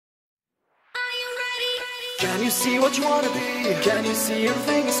Can you see what you wanna be? Can you see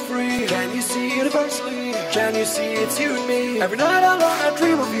everything is free? Can you see universally? Can you see it's you and me? Every night alone I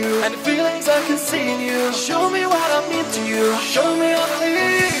dream of you, and the feelings I can see in you. Show me what I mean to you, show me I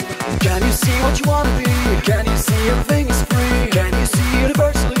believe. Can you see what you wanna be? Can you see everything is free? Can you see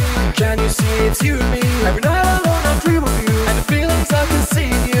universally? Can you see it's you and me? Every night alone I dream of you, and the feelings I can see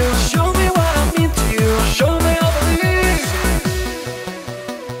in you. Show me what I mean to you, show me I believe.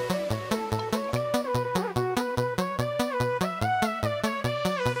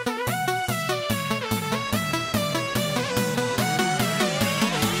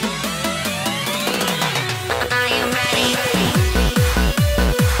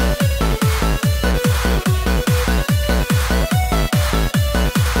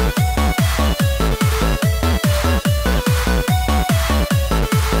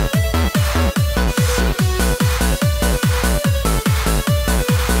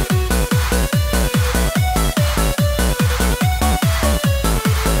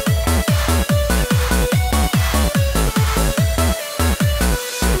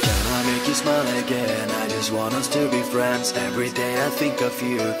 Every day I think of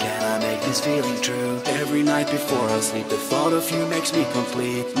you, can I make this feeling true? Every night before I sleep, the thought of you makes me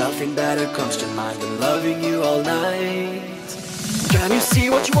complete. Nothing better comes to mind than loving you all night. Can you see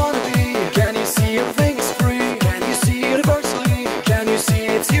what you wanna be?